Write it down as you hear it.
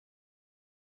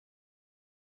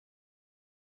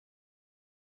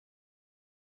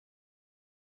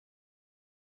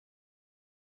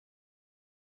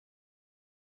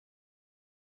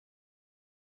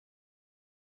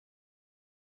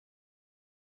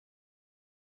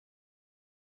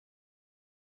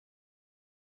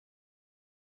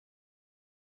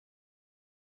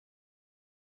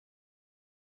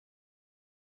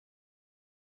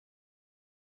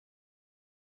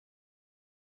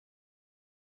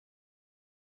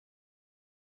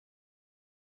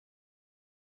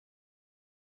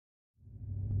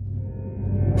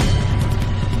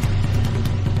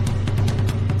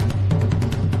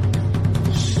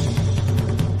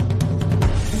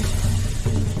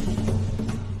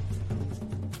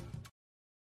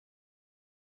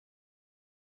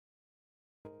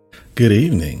Good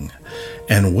evening,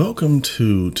 and welcome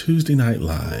to Tuesday Night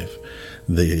Live,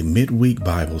 the midweek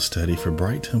Bible study for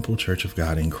Bright Temple Church of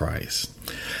God in Christ.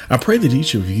 I pray that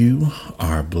each of you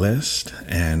are blessed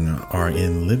and are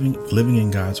living in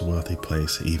God's wealthy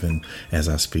place, even as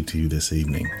I speak to you this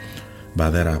evening. By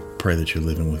that, I pray that you're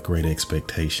living with great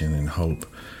expectation and hope,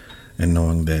 and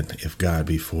knowing that if God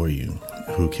be for you,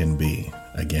 who can be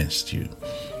against you?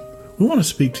 We want to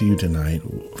speak to you tonight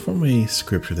from a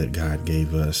scripture that God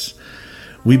gave us.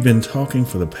 We've been talking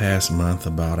for the past month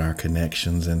about our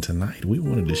connections, and tonight we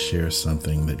wanted to share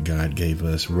something that God gave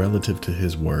us relative to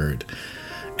His Word.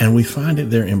 And we find it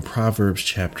there in Proverbs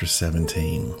chapter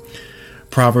 17.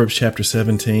 Proverbs chapter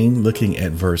 17, looking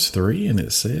at verse 3, and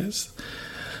it says,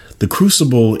 "The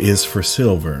crucible is for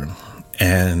silver,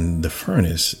 and the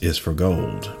furnace is for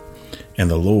gold,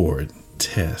 and the Lord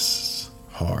tests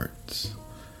hearts."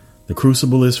 The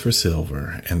crucible is for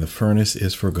silver, and the furnace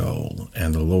is for gold,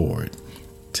 and the Lord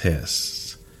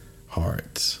tests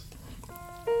hearts.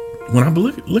 When I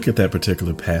look at that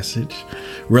particular passage,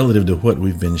 relative to what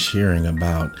we've been sharing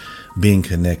about being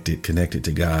connected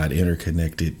to God,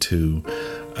 interconnected to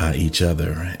each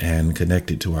other, and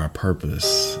connected to our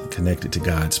purpose, connected to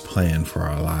God's plan for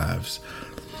our lives,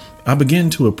 I begin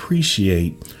to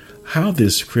appreciate how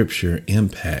this scripture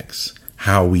impacts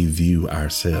how we view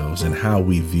ourselves and how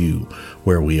we view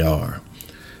where we are.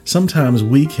 Sometimes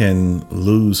we can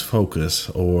lose focus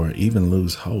or even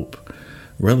lose hope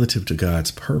relative to God's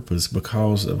purpose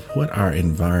because of what our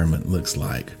environment looks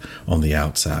like on the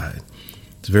outside.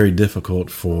 It's very difficult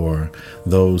for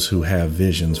those who have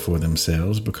visions for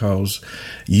themselves because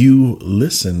you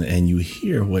listen and you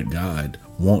hear what God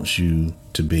wants you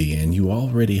to be, and you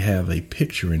already have a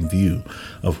picture in view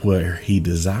of where He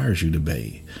desires you to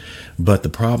be. But the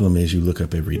problem is you look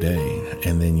up every day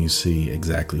and then you see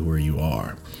exactly where you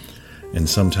are. And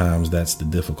sometimes that's the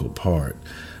difficult part.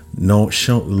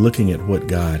 Looking at what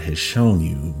God has shown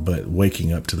you, but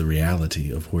waking up to the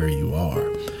reality of where you are.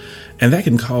 And that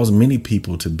can cause many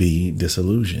people to be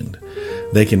disillusioned.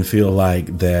 They can feel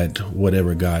like that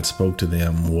whatever God spoke to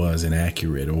them was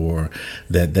inaccurate, or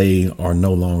that they are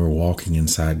no longer walking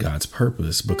inside God's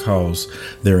purpose because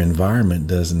their environment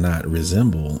does not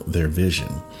resemble their vision.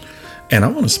 And I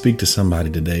want to speak to somebody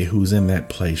today who's in that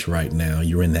place right now.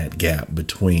 You're in that gap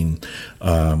between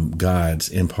God's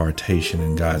impartation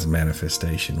and God's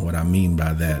manifestation. What I mean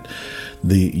by that,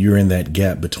 you're in that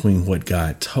gap between what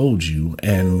God told you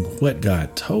and what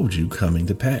God told you coming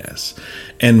to pass.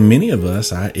 And many of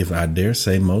us, if I dare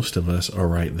say most of us, are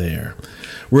right there.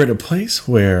 We're at a place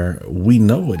where we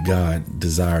know what God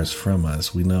desires from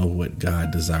us. We know what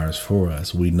God desires for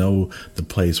us. We know the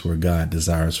place where God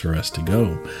desires for us to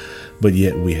go, but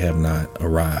yet we have not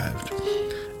arrived.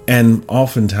 And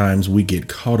oftentimes we get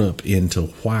caught up into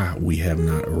why we have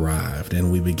not arrived,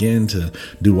 and we begin to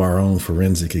do our own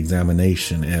forensic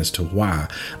examination as to why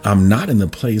I'm not in the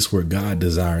place where God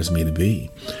desires me to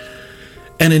be.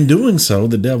 And in doing so,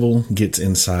 the devil gets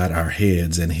inside our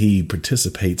heads and he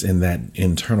participates in that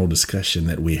internal discussion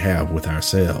that we have with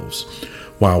ourselves.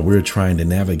 While we're trying to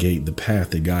navigate the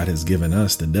path that God has given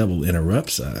us, the devil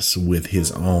interrupts us with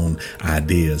his own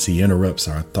ideas. He interrupts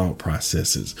our thought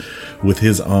processes with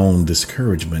his own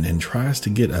discouragement and tries to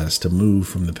get us to move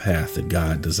from the path that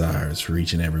God desires for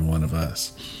each and every one of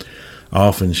us. I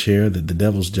often share that the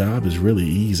devil's job is really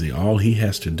easy. All he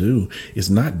has to do is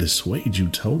not dissuade you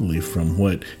totally from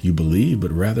what you believe,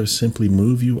 but rather simply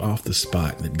move you off the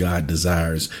spot that God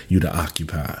desires you to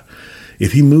occupy.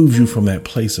 If he moves you from that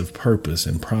place of purpose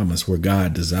and promise where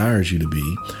God desires you to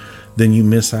be, then you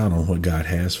miss out on what God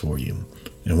has for you.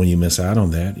 And when you miss out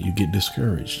on that, you get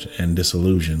discouraged and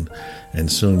disillusioned,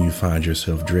 and soon you find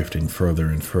yourself drifting further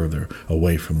and further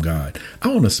away from God. I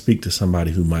want to speak to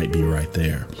somebody who might be right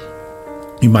there.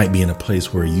 You might be in a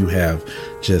place where you have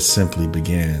just simply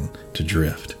began to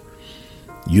drift.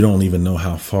 You don't even know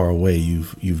how far away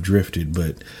you've drifted,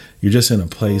 but you're just in a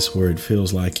place where it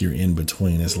feels like you're in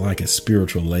between. It's like a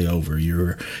spiritual layover.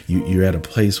 You're at a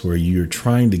place where you're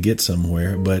trying to get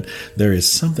somewhere, but there is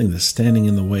something that's standing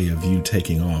in the way of you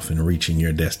taking off and reaching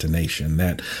your destination.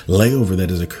 That layover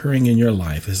that is occurring in your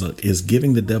life is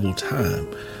giving the devil time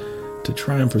to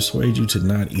try and persuade you to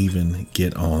not even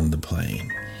get on the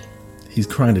plane. He's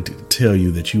trying to tell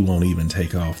you that you won't even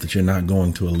take off, that you're not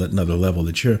going to another level,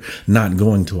 that you're not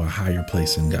going to a higher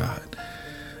place in God.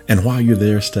 And while you're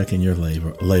there stuck in your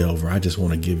layover, I just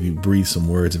want to breathe some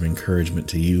words of encouragement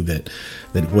to you that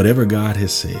whatever God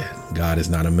has said, God is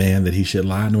not a man that he should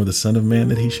lie, nor the son of man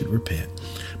that he should repent.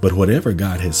 But whatever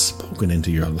God has spoken into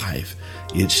your life,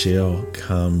 it shall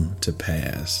come to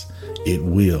pass. It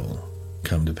will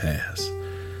come to pass.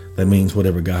 That means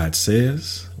whatever God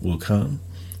says will come.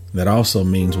 That also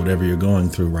means whatever you're going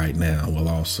through right now will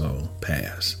also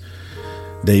pass.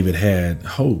 David had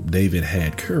hope. David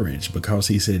had courage because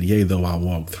he said, yea, though I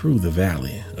walk through the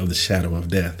valley of the shadow of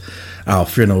death, I'll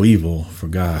fear no evil, for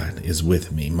God is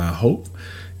with me. My hope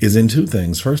is in two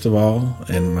things. First of all,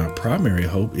 and my primary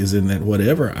hope is in that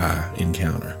whatever I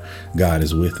encounter, God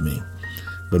is with me.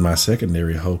 But my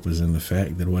secondary hope is in the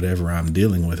fact that whatever I'm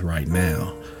dealing with right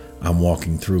now, I'm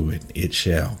walking through it. It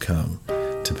shall come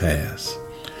to pass.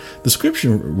 The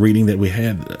scripture reading that we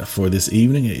had for this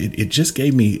evening, it just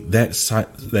gave me that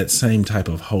same type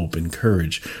of hope and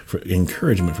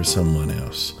encouragement for someone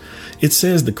else. It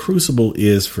says the crucible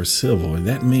is for silver.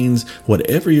 That means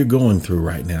whatever you're going through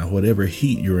right now, whatever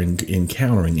heat you're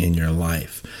encountering in your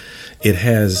life, it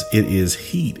is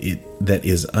heat that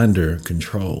is under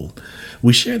control.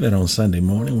 We shared that on Sunday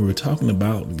morning. We were talking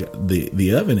about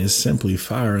the oven is simply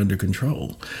fire under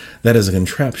control. That is a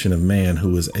contraption of man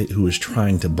who is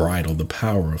trying to bridle the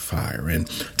power of fire and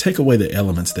take away the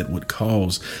elements that would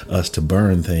cause us to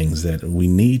burn things that we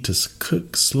need to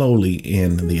cook slowly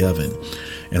in the oven.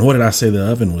 And what did I say the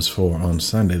oven was for on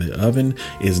Sunday? The oven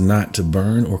is not to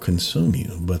burn or consume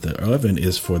you, but the oven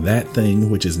is for that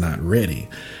thing which is not ready,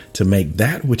 to make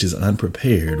that which is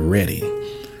unprepared ready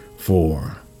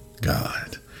for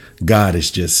God. God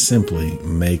is just simply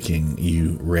making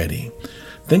you ready.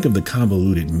 Think of the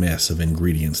convoluted mess of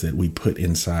ingredients that we put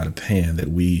inside a pan that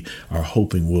we are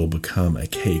hoping will become a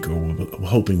cake or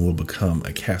hoping will become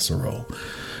a casserole.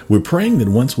 We're praying that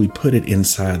once we put it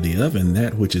inside the oven,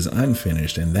 that which is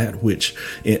unfinished and that which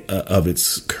of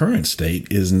its current state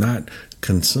is not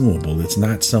consumable. It's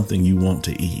not something you want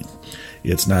to eat.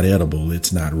 It's not edible.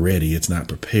 It's not ready. It's not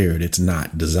prepared. It's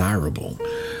not desirable.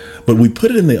 But we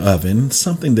put it in the oven,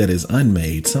 something that is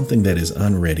unmade, something that is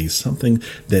unready, something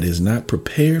that is not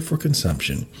prepared for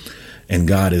consumption. And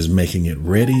God is making it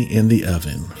ready in the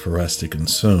oven for us to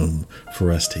consume,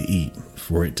 for us to eat,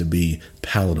 for it to be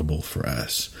palatable for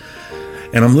us.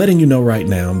 And I'm letting you know right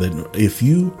now that if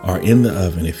you are in the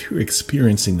oven, if you're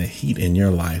experiencing the heat in your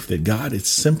life, that God has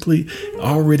simply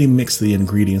already mixed the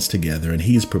ingredients together and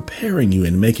He's preparing you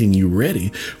and making you ready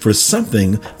for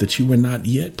something that you were not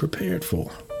yet prepared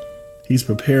for. He's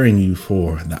preparing you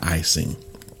for the icing.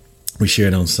 We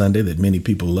shared on Sunday that many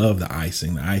people love the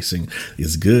icing. The icing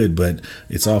is good, but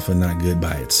it's often not good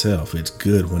by itself. It's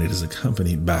good when it is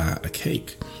accompanied by a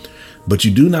cake. But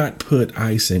you do not put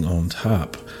icing on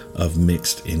top of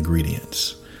mixed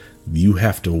ingredients. You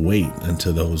have to wait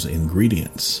until those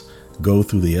ingredients go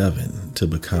through the oven to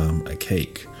become a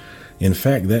cake. In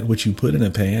fact, that which you put in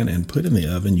a pan and put in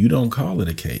the oven, you don't call it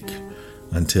a cake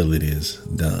until it is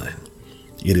done.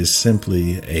 It is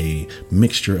simply a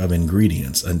mixture of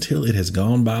ingredients until it has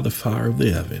gone by the fire of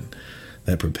the oven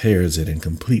that prepares it and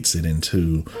completes it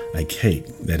into a cake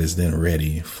that is then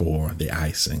ready for the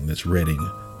icing, that's ready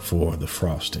for the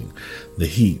frosting. The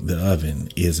heat, the oven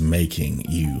is making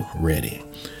you ready.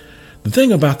 The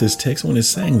thing about this text, when it's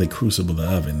saying the crucible, the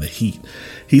oven, the heat,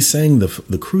 he's saying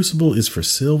the crucible is for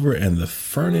silver and the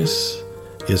furnace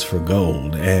is for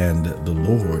gold, and the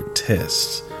Lord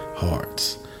tests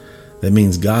hearts. That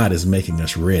means God is making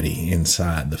us ready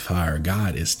inside the fire.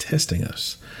 God is testing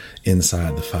us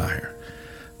inside the fire.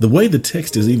 The way the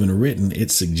text is even written,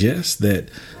 it suggests that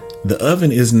the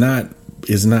oven is not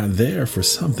there for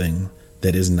something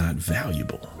that is not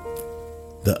valuable.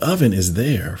 The oven is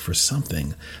there for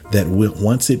something that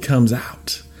once it comes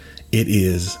out, it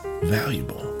is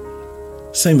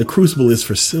valuable. Saying the crucible is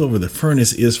for silver, the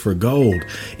furnace is for gold.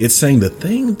 It's saying the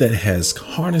thing that has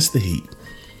harnessed the heat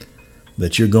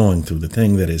that you're going through, the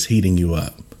thing that is heating you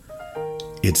up,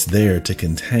 it's there to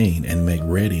contain and make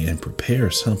ready and prepare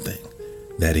something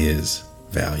that is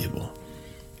valuable.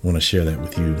 I want to share that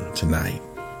with you tonight,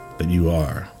 that you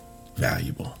are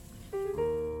valuable.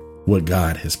 What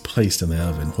God has placed in the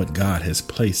oven, what God has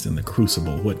placed in the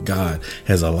crucible, what God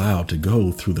has allowed to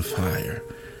go through the fire,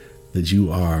 that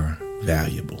you are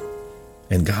valuable.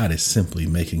 And God is simply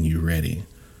making you ready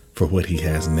for what He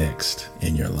has next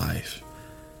in your life.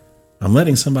 I'm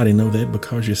letting somebody know that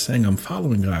because you're saying, I'm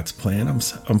following God's plan.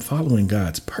 I'm following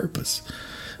God's purpose.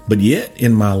 But yet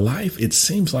in my life, it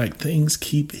seems like things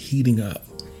keep heating up.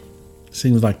 It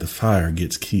seems like the fire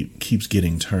keeps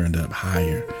getting turned up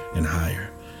higher and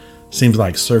higher. Seems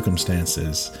like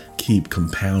circumstances keep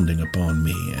compounding upon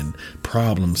me and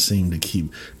problems seem to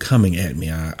keep coming at me.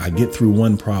 I get through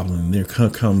one problem and there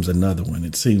comes another one.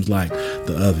 It seems like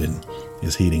the oven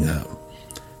is heating up.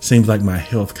 Seems like my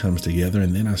health comes together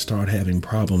and then I start having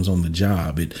problems on the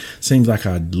job. It seems like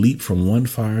I leap from one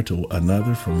fire to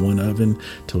another, from one oven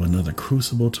to another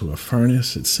crucible to a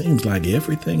furnace. It seems like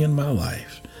everything in my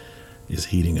life is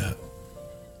heating up.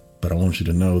 But I want you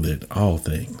to know that all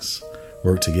things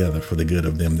work together for the good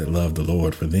of them that love the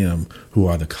Lord, for them who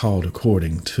are the called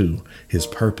according to his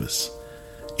purpose.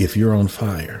 If you're on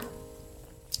fire,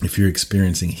 if you're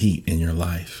experiencing heat in your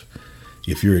life,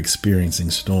 if you're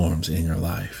experiencing storms in your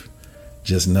life,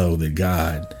 just know that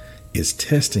God is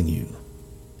testing you.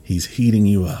 He's heating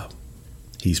you up.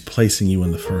 He's placing you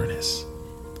in the furnace.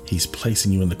 He's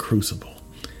placing you in the crucible.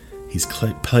 He's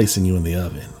placing you in the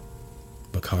oven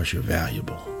because you're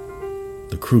valuable.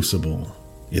 The crucible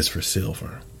is for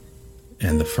silver,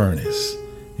 and the furnace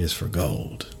is for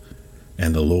gold.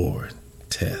 And the Lord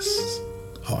tests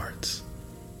hearts.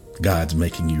 God's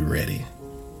making you ready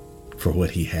for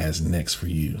what he has next for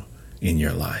you in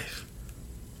your life.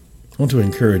 I want to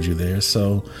encourage you there.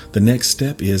 So the next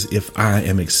step is, if I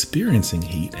am experiencing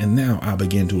heat and now I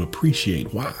begin to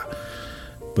appreciate why,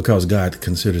 because God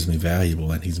considers me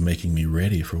valuable and he's making me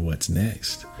ready for what's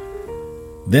next,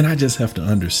 then I just have to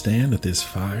understand that this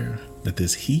fire, that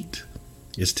this heat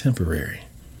is temporary.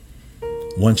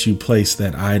 Once you place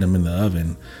that item in the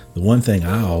oven, the one thing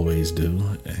I always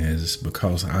do is,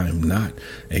 because I am not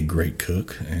a great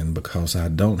cook and because I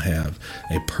don't have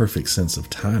a perfect sense of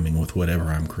timing with whatever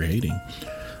I'm creating,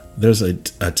 there's a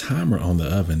timer on the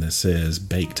oven that says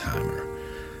bake timer.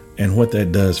 And what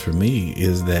that does for me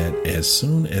is that as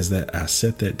soon as that I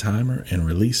set that timer and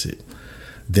release it,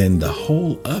 then the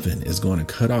whole oven is going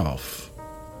to cut off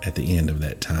at the end of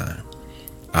that time.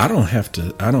 I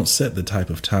don't set the type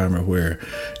of timer where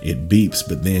it beeps,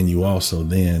 but then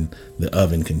the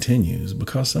oven continues,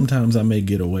 because sometimes I may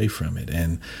get away from it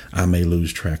and I may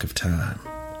lose track of time.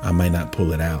 I may not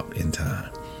pull it out in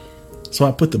time. So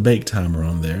I put the bake timer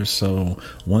on there. So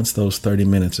once those 30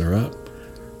 minutes are up,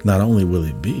 not only will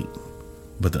it beep,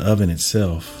 but the oven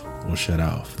itself will shut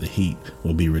off. The heat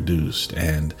will be reduced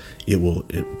and it will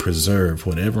preserve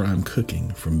whatever I'm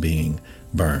cooking from being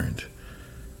burned.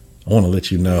 I want to let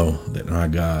you know that my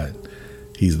God,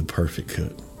 he's the perfect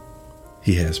cook.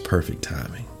 He has perfect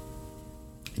timing.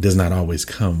 He does not always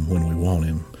come when we want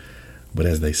him, but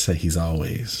as they say, he's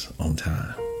always on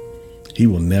time. He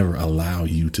will never allow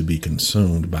you to be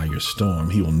consumed by your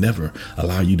storm. He will never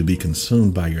allow you to be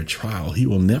consumed by your trial. He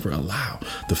will never allow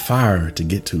the fire to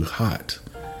get too hot.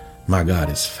 My God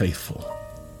is faithful,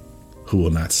 who will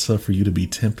not suffer you to be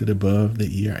tempted above that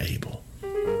ye are able.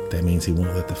 That means he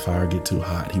won't let the fire get too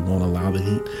hot. He won't allow the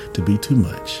heat to be too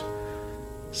much.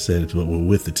 Said, but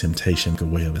with the temptation, a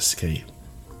way of escape,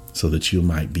 so that you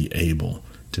might be able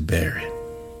to bear it.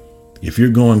 If you're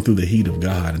going through the heat of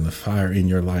God and the fire in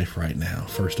your life right now,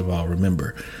 first of all,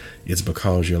 remember, it's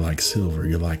because you're like silver.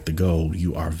 You're like the gold.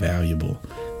 You are valuable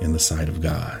in the sight of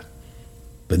God.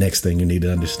 The next thing you need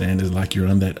to understand is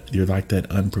you're like that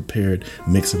unprepared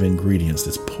mix of ingredients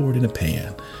that's poured in a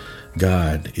pan.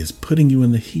 God is putting you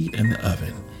in the heat and the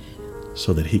oven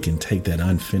so that he can take that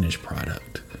unfinished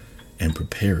product and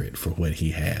prepare it for what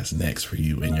he has next for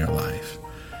you in your life.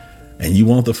 And you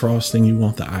want the frosting, you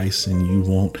want the icing, you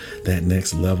want that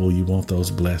next level, you want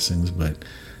those blessings, but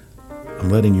I'm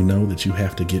letting you know that you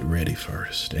have to get ready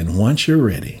first. And once you're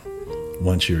ready,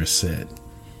 once you're set,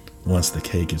 once the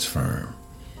cake is firm,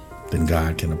 then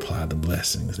God can apply the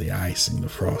blessings, the icing, the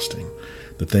frosting,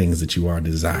 the things that you are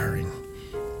desiring.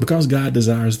 Because God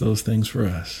desires those things for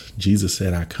us. Jesus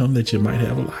said, I come that you might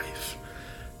have a life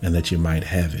and that you might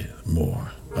have it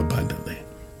more abundantly.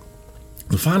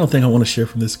 The final thing I want to share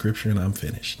from this scripture, and I'm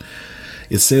finished.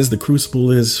 It says the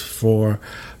crucible is for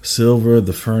silver,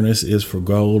 the furnace is for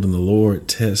gold, and the Lord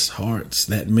tests hearts.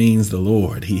 That means the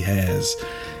Lord, he has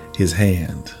his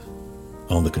hand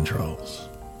on the controls.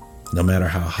 No matter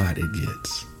how hot it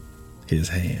gets, his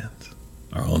hands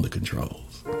are on the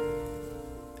controls.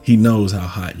 He knows how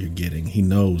hot you're getting. He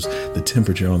knows the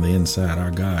temperature on the inside. Our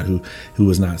God, who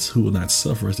will not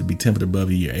suffer us to be tempted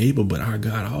above you're able, but our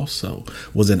God also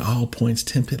was in all points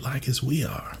tempted like as we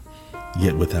are,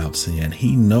 yet without sin.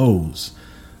 He knows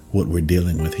what we're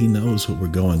dealing with. He knows what we're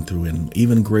going through. And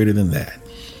even greater than that,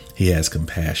 he has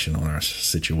compassion on our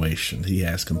situation. He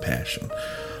has compassion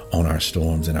on our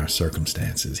storms and our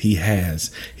circumstances. He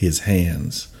has his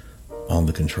hands on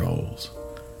the controls.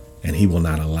 And he will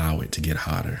not allow it to get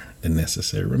hotter than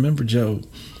necessary. Remember Job?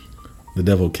 The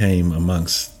devil came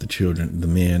amongst the children, the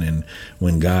men, and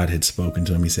when God had spoken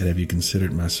to him, he said, have you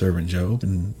considered my servant Job?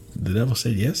 And the devil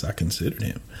said, yes, I considered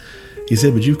him. He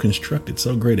said, but you've constructed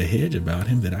so great a hedge about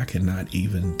him that I cannot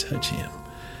even touch him.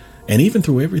 And even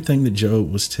through everything that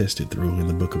Job was tested through in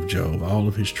the book of Job, all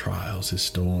of his trials, his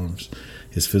storms,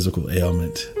 his physical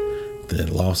ailment, the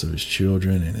loss of his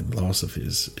children and the loss of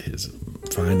his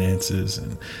finances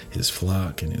and his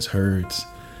flock and his herds,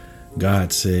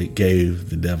 God gave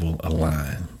the devil a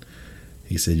line.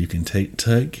 He said, you can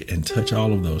take and touch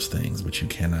all of those things, but you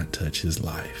cannot touch his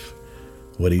life.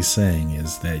 What he's saying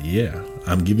is that, yeah,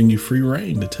 I'm giving you free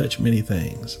reign to touch many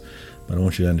things, but I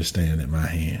want you to understand that my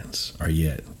hands are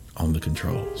yet on the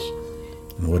controls.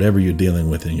 And whatever you're dealing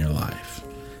with in your life,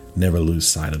 never lose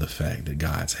sight of the fact that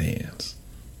God's hands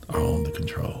are on the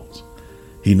controls.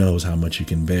 He knows how much you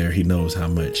can bear. He knows how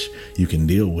much you can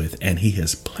deal with. And he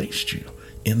has placed you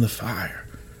in the fire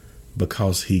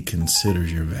because he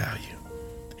considers your value.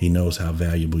 He knows how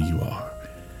valuable you are.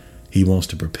 He wants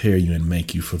to prepare you and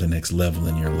make you for the next level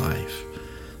in your life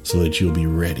so that you'll be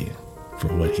ready for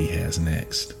what he has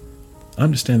next.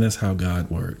 Understand that's how God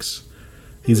works.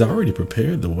 He's already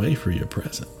prepared the way for your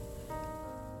present.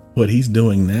 What he's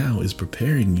doing now is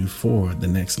preparing you for the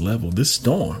next level. This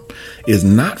storm is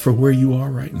not for where you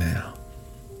are right now.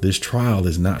 This trial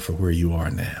is not for where you are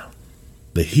now.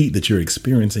 The heat that you're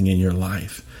experiencing in your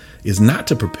life is not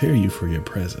to prepare you for your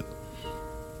present,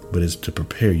 but it's to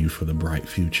prepare you for the bright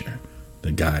future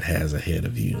that God has ahead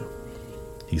of you.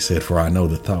 He said, for I know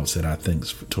the thoughts that I think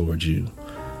towards you,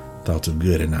 thoughts of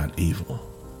good and not evil,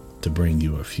 to bring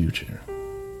you a future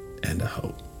and a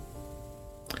hope.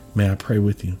 May I pray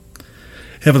with you?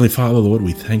 Heavenly Father, Lord,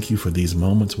 we thank you for these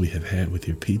moments we have had with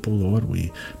your people, Lord.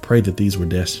 We pray that these were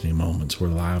destiny moments where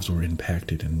lives were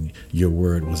impacted and your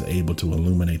word was able to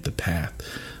illuminate the path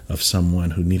of someone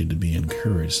who needed to be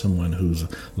encouraged, someone whose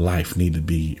life needed to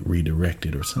be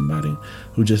redirected, or somebody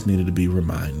who just needed to be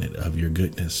reminded of your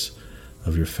goodness,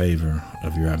 of your favor,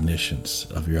 of your omniscience,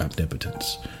 of your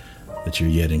omnipotence, that you're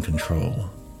yet in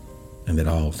control and that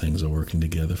all things are working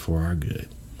together for our good.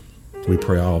 We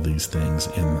pray all these things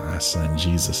in our Son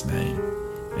Jesus' name.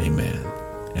 Amen.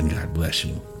 And God bless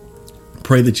you.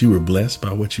 Pray that you were blessed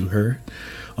by what you heard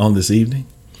on this evening.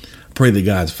 Pray that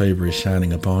God's favor is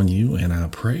shining upon you, and I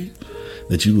pray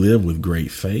that you live with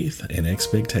great faith and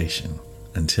expectation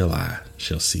until I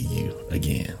shall see you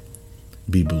again.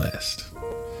 Be blessed.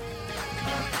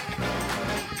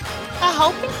 I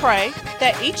hope and pray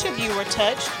that each of you were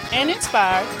touched and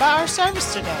inspired by our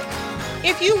service today.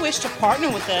 If you wish to partner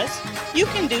with us, you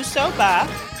can do so by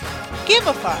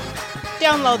Giveify.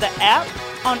 Download the app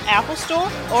on Apple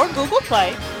Store or Google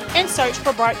Play and search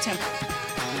for Bright Temple.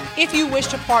 If you wish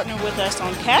to partner with us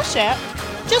on Cash App,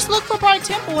 just look for Bright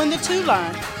Temple in the 2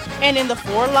 line, and in the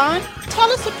 4 line,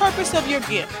 tell us the purpose of your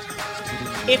gift.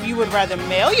 If you would rather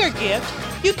mail your gift,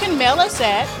 you can mail us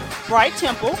at Bright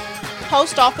Temple,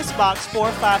 Post Office Box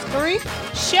 453,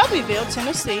 Shelbyville,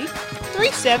 Tennessee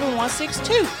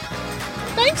 37162.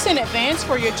 Thanks in advance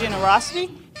for your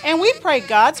generosity, and we pray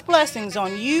God's blessings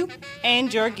on you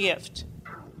and your gift.